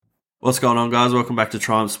What's going on, guys? Welcome back to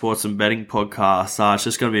Triumph Sports and Betting Podcast. It's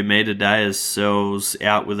just going to be me today as Searle's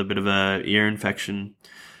out with a bit of a ear infection.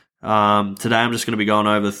 Today I'm just going to be going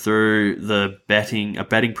over through a betting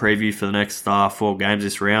preview for the next 4 games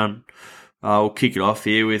this round. We'll kick it off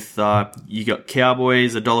here with you got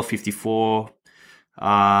Cowboys $1.54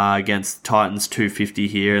 against Titans $2.50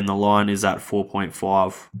 here, and the line is at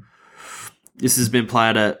 4.5. This has been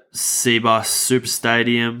played at Cbus Super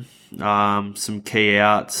Stadium. Some key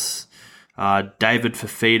outs. David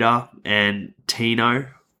Fafita and Tino.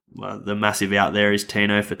 The massive out there is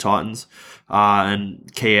Tino for Titans.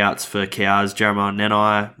 And key outs for Cows, Jeremiah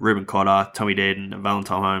Nenai, Ruben Cotter, Tommy Dearden, and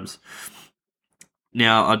Valentine Holmes.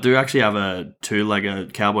 Now, I do actually have a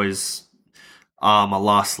 2-legger Cowboys my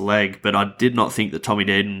last leg, but I did not think that Tommy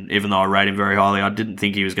Dearden, even though I rate him very highly, I didn't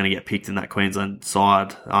think he was going to get picked in that Queensland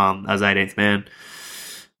side as 18th man.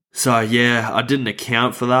 So, yeah, I didn't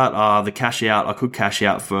account for that. The cash out, I could cash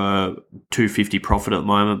out for $2.50 profit at the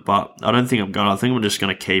moment, but I don't think I'm going to. I think I'm just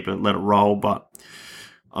going to keep it, let it roll, but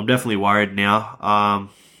I'm definitely worried now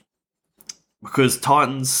because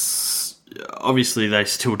Titans, obviously, they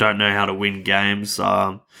still don't know how to win games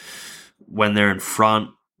when they're in front,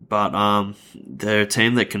 but they're a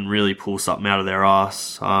team that can really pull something out of their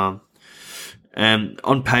ass. And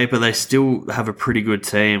on paper, they still have a pretty good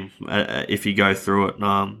team if you go through it.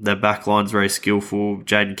 Their backline's very skillful.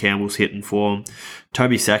 Jaden Campbell's hitting for them.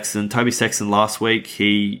 Toby Sexton last week,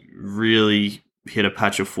 he really hit a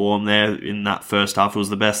patch of form there in that first half. It was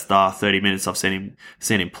the best 30 minutes I've seen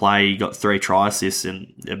him play. He got 3 try assists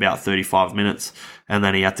in about 35 minutes, and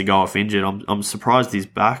then he had to go off injured. I'm surprised he's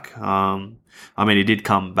back. He did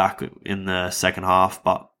come back in the second half,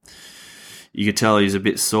 but you could tell he's a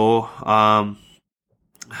bit sore.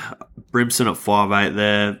 Brimson at 5'8"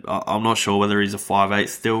 there. I'm not sure whether he's a 5'8"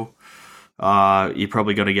 still. You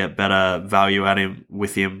probably got to get better value at him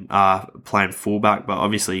with him playing fullback, but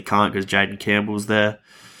obviously you can't because Jaden Campbell's there.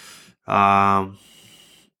 So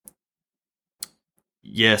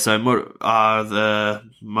the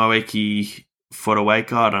Moeki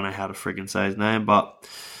Fotuaika, I don't know how to friggin' say his name, but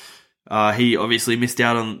he obviously missed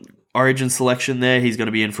out on Origin selection there. He's going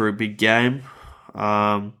to be in for a big game.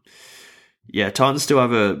 Titans still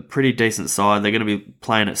have a pretty decent side. They're going to be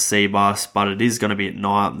playing at Cbus, but it is going to be at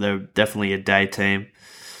night. They're definitely a day team.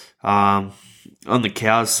 On the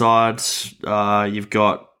Cows side, you've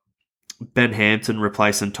got Ben Hampton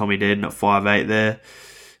replacing Tommy Dearden at 5'8" there.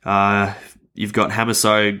 You've got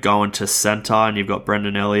Hamiso going to centre, and you've got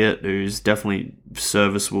Brendan Elliott, who's definitely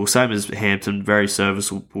serviceable. Same as Hampton, very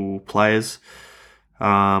serviceable players.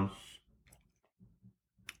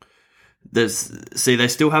 They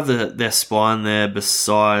still have their spine there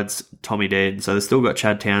besides Tommy Dearden. So they've still got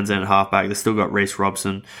Chad Townsend at halfback. They've still got Reece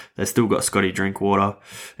Robson. They've still got Scotty Drinkwater.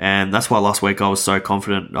 And that's why last week I was so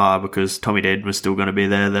confident because Tommy Dearden was still going to be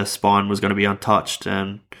there. Their spine was going to be untouched,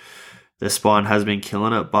 and their spine has been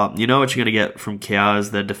killing it. But you know what you're going to get from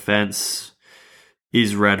Cows. Their defense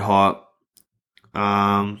is red hot.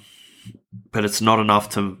 But it's not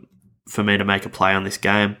enough for me to make a play on this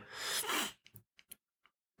game.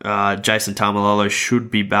 Jason Taumalolo should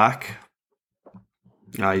be back.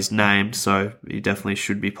 He's named, so he definitely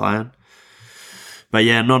should be playing. But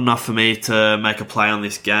yeah, not enough for me to make a play on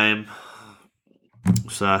this game.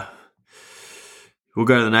 So we'll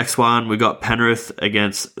go to the next one. We got Penrith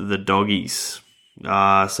against the Doggies.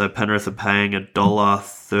 So Penrith are paying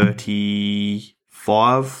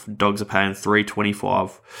 $1.35. Dogs are paying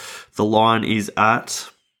 $3.25. The line is at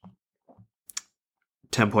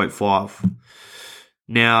 10.5.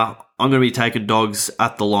 Now, I'm going to be taking Dogs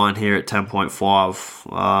at the line here at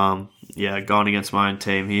 10.5. Going against my own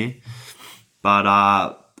team here.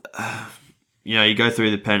 But, you go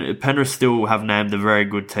through the Penrith still have named a very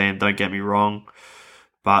good team, don't get me wrong.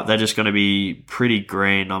 But they're just going to be pretty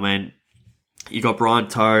green. You got Brian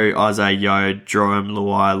Toe, Isaiah Yeo, Jerome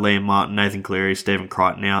Luai, Liam Martin, Nathan Cleary, Stephen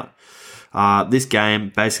Crichton out. This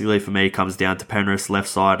game, basically for me, comes down to Penrith's left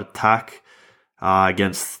side attack.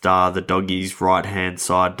 Against the Doggies' right-hand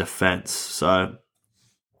side defence. So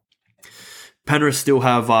Penrith still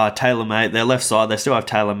have Taylor May. Their left side, they still have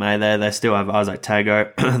Taylor May there. They still have Isaac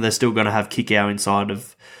Tago. They're still going to have Kikau inside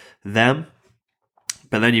of them.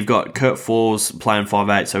 But then you've got Kurt Falls playing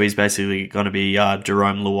 5'8", so he's basically going to be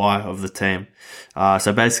Jerome Luai of the team.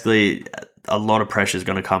 So basically, a lot of pressure is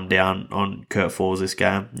going to come down on Kurt Falls this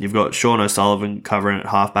game. You've got Sean O'Sullivan covering at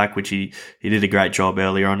halfback, which he did a great job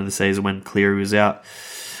earlier on in the season when Cleary was out.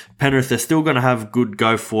 Penrith, they're still going to have good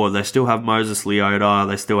go forward. They still have Moses Leota.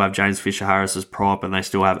 They still have James Fisher-Harris as prop, and they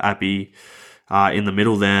still have Appy in the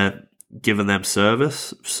middle there giving them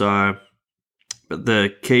service. So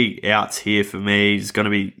the key outs here for me is going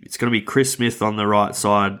to be Chris Smith on the right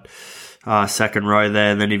side, second row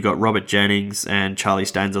there. And then you've got Robert Jennings and Charlie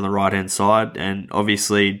Staines on the right hand side, and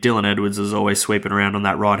obviously Dylan Edwards is always sweeping around on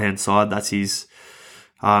that right hand side. That's his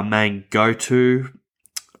main go-to.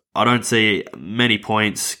 I don't see many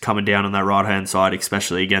points coming down on that right hand side,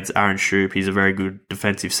 especially against Aaron Shoup. He's a very good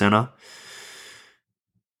defensive centre.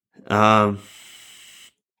 So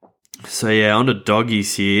yeah, on to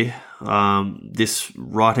doggies here. This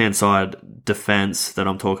right-hand side defence that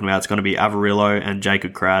I'm talking about is going to be Averillo and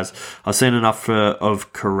Jacob Kiraz. I've seen enough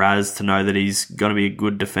of Kiraz to know that he's going to be a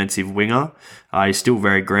good defensive winger. He's still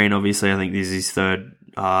very green, obviously. I think this is his third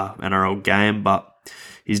NRL game, but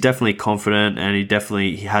he's definitely confident and he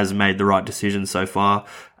has made the right decision so far.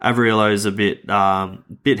 Averillo is a bit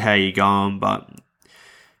how you going, but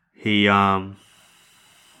he's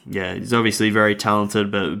obviously very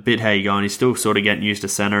talented, but a bit how you going. He's still sort of getting used to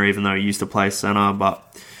centre, even though he used to play centre, but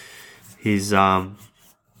he's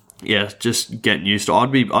just getting used to.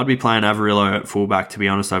 I'd be playing Averillo at fullback, to be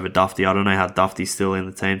honest, over Dufty. I don't know how Dufty's still in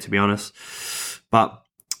the team, to be honest. But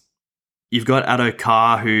you've got Addo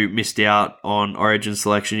Carr, who missed out on Origin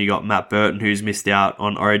selection. You got Matt Burton, who's missed out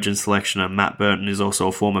on Origin selection, and Matt Burton is also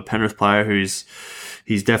a former Penrith player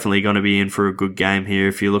he's definitely going to be in for a good game here.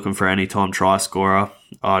 If you're looking for any time try scorer,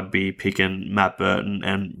 I'd be picking Matt Burton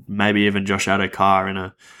and maybe even Josh Addo Carr in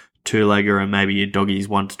a two-legger, and maybe your doggies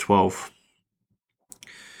 1 to 12.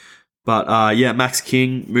 But Max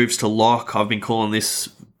King moves to lock. I've been calling this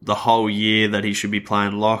the whole year that he should be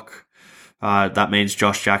playing lock. That means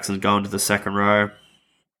Josh Jackson's going to the second row.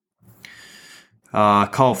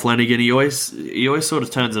 Kyle Flanagan, he always sort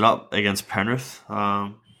of turns it up against Penrith.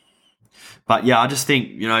 But yeah, I just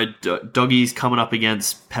think, doggies coming up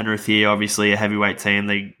against Penrith here, obviously a heavyweight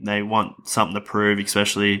team. They want something to prove,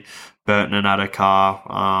 especially Burton and Addo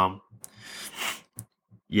Carr.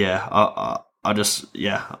 It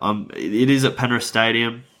is at Penrith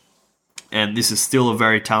Stadium, and this is still a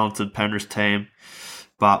very talented Penrith team,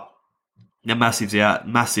 but the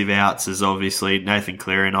massive outs is obviously Nathan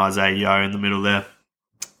Cleary and Isaiah Yeo in the middle there.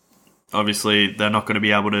 Obviously, they're not going to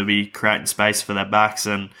be able to be creating space for their backs,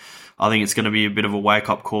 and I think it's going to be a bit of a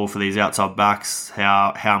wake-up call for these outside backs,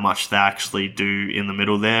 how much they actually do in the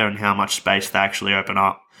middle there and how much space they actually open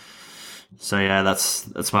up. So yeah,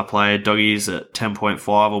 that's my play. Doggies at 10.5.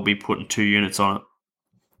 I'll be putting 2 units on it.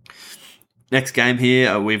 Next game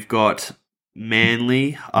here, we've got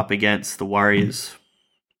Manly up against the Warriors.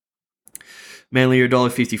 Manly are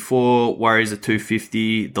 $1.54, Warriors at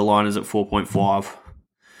 $2.50, the line is at 4.5.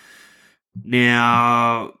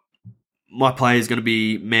 Now, my play is going to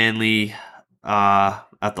be Manly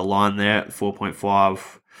at the line there at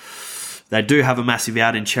 4.5. They do have a massive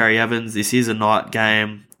out in Cherry Evans. This is a night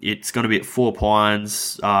game. It's going to be at 4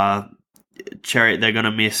 Pines. They're going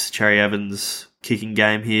to miss Cherry Evans' kicking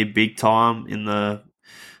game here big time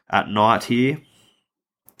at night here.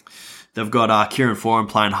 They've got Kieran Foran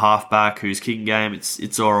playing halfback, whose kicking game,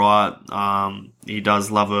 it's all right. He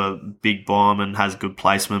does love a big bomb and has good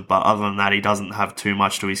placement, but other than that, he doesn't have too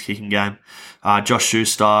much to his kicking game. Josh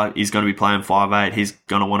Schuster is going to be playing 5'8". He's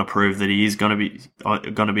going to want to prove that he is going to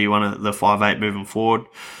be one of the 5'8" moving forward.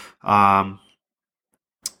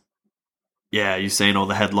 You've seen all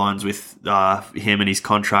the headlines with him and his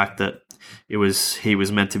contract that he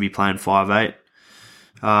was meant to be playing 5'8".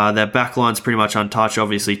 Their backline's pretty much untouched.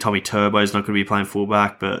 Obviously, Tommy Turbo's not going to be playing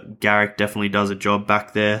fullback, but Garrick definitely does a job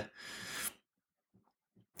back there.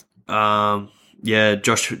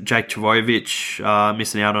 Jake Trbojevic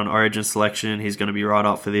missing out on Origin selection. He's going to be right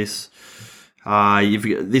up for this. You've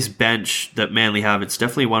got this bench that Manly have. It's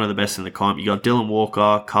definitely one of the best in the comp. You got Dylan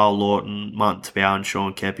Walker, Carl Lawton, Martin Tabau, and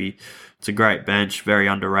Sean Kepi. It's a great bench, very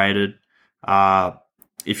underrated.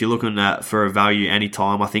 If you're looking for a value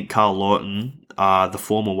anytime, I think Carl Lawton, the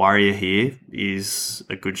former Warrior here, is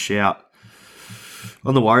a good shout.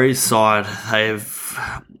 On the Warriors side,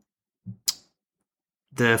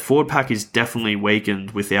 their forward pack is definitely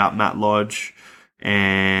weakened without Matt Lodge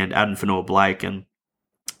and Adam Fanua-Blake, and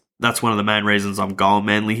that's one of the main reasons I'm going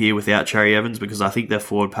Manly here without Cherry Evans, because I think their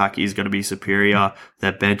forward pack is going to be superior,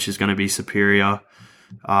 their bench is going to be superior,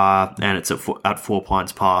 and it's at 4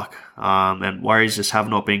 Pines Park. And Warriors just have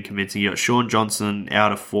not been convincing. You've got Sean Johnson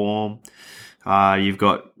out of form. You've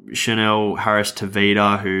got Chanel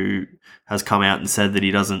Harris-Tavita, who has come out and said that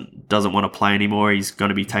he doesn't want to play anymore. He's going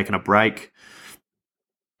to be taking a break.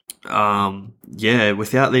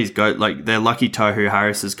 Without these they're lucky Tohu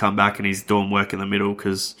Harris has come back and he's doing work in the middle,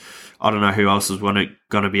 because I don't know who else is going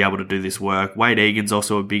to be able to do this work. Wade Egan's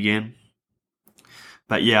also a big in.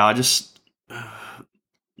 But yeah,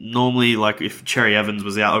 normally, like if Cherry Evans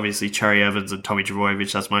was out, obviously Cherry Evans and Tommy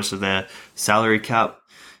Trbojevic, that's most of their salary cap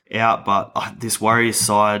out. But this Warriors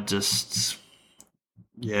side just,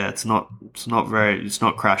 it's not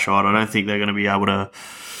crash hard. I don't think they're going to be able to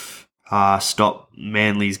stop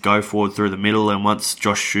Manly's go forward through the middle. And once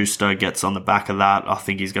Josh Schuster gets on the back of that, I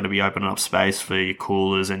think he's going to be opening up space for your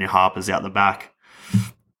Coolers and your Harpers out the back.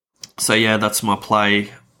 So yeah, that's my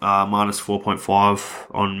play. Minus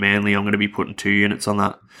 4.5 on Manly. I'm going to be putting 2 units on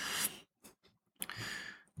that.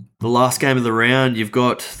 The last game of the round, you've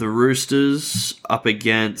got the Roosters up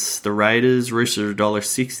against the Raiders. Roosters are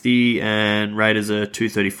 $1.60 and Raiders are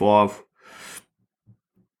 $2.35.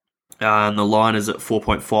 And the line is at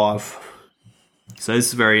 4.5. So this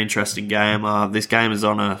is a very interesting game. This game is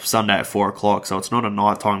on a Sunday at 4 o'clock, so it's not a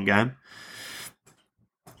nighttime game.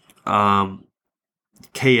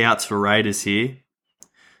 Key outs for Raiders here.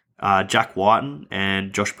 Jack Whiten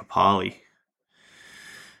and Josh Papali.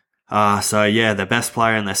 Their best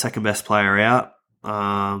player and their second best player out.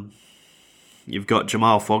 You've got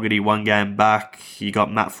Jamal Fogarty 1 game back. You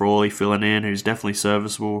got Matt Frawley filling in, who's definitely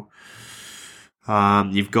serviceable.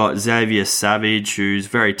 You've got Xavier Savage, who's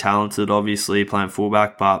very talented, obviously, playing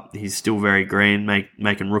fullback, but he's still very green,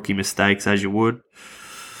 making rookie mistakes as you would.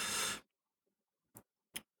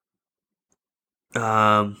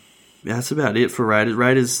 That's about it for Raiders.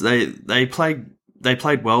 Raiders, they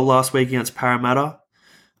played well last week against Parramatta.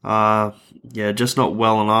 Just not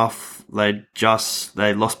well enough. They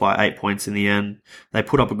lost by 8 points in the end. They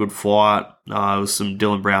put up a good fight. It was some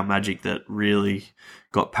Dylan Brown magic that really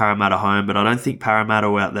got Parramatta home, but I don't think Parramatta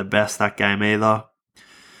were at their best that game either.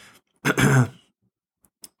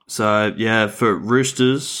 So, for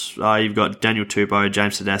Roosters, you've got Daniel Tupou,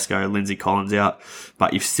 James Tedesco, Lindsay Collins out,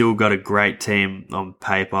 but you've still got a great team on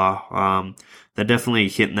paper. They're definitely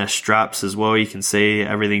hitting their straps as well. You can see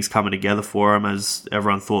everything's coming together for them as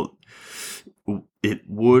everyone thought it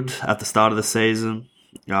would at the start of the season.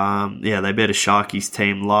 They beat a Sharkies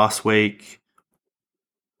team last week.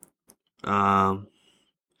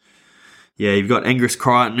 You've got Angus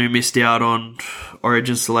Crichton, who missed out on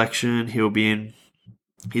Origin selection.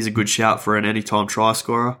 He's a good shout for an anytime try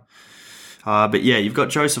scorer. You've got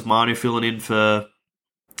Joseph Manu filling in for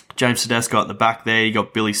James Tedesco at the back there. You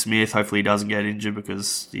got Billy Smith. Hopefully he doesn't get injured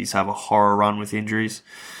because he's have a horror run with injuries.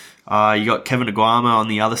 You got Kevin Aguama on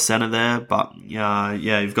the other centre there. But,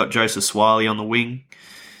 you've got Joseph Swiley on the wing.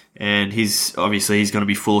 And he's going to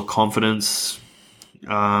be full of confidence,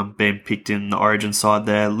 being picked in the Origin side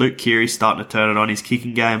there. Luke Keary's starting to turn it on his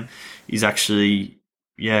kicking game. He's actually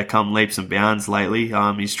come leaps and bounds lately.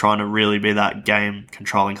 He's trying to really be that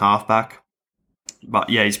game-controlling halfback.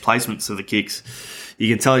 But, his placements of the kicks, you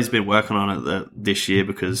can tell he's been working on it this year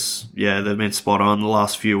because, they've been spot on the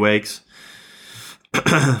last few weeks.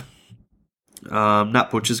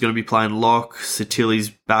 Nat Butcher's going to be playing lock.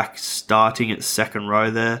 Satili's back starting at second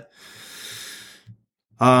row there.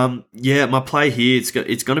 My play here, it's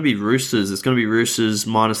going to be Roosters. It's going to be Roosters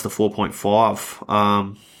minus the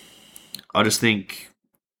 4.5. I just think...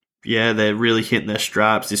 they're really hitting their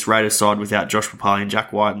straps. This Raiders side without Josh Papali and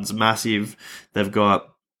Jack Whiten's massive. They've got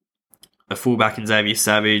a fullback in Xavier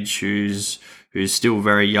Savage who's still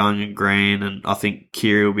very young and green, and I think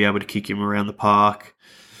Keary will be able to kick him around the park.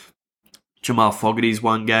 Jamal Fogarty's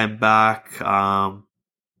 1 game back.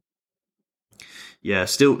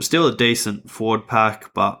 Still a decent forward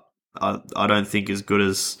pack, but I don't think as good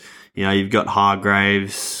as... you've got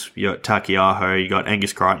Hargraves, you got Takiaho, you got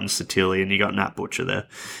Angus Crichton, Satili, and you got Nat Butcher there.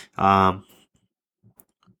 I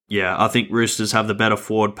think Roosters have the better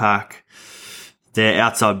forward pack. Their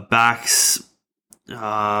outside backs,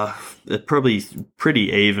 they're probably pretty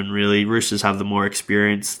even, really. Roosters have the more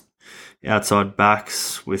experienced outside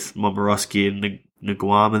backs with Momorowski and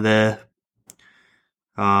Nguama there.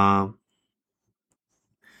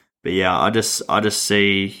 I just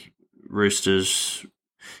see Roosters...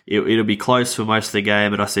 It'll be close for most of the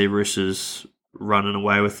game, but I see Roosters running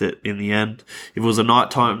away with it in the end. If it was a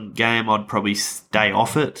nighttime game, I'd probably stay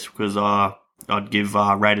off it because I'd give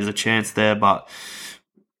Raiders a chance there. But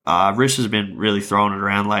Roosters have been really throwing it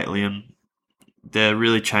around lately, and they're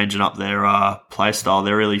really changing up their play style.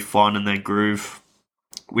 They're really finding their groove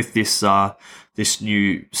with this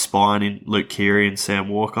new spine in Luke Keary and Sam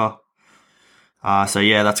Walker. That's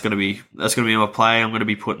going to be my play. I'm going to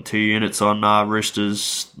be putting 2 units on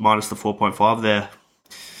Roosters minus the 4.5 there.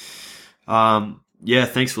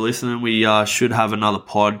 Thanks for listening. We should have another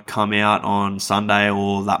pod come out on Sunday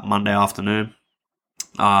or that Monday afternoon,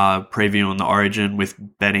 previewing the Origin with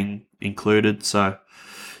betting included. So,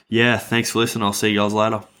 thanks for listening. I'll see you guys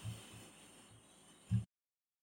later.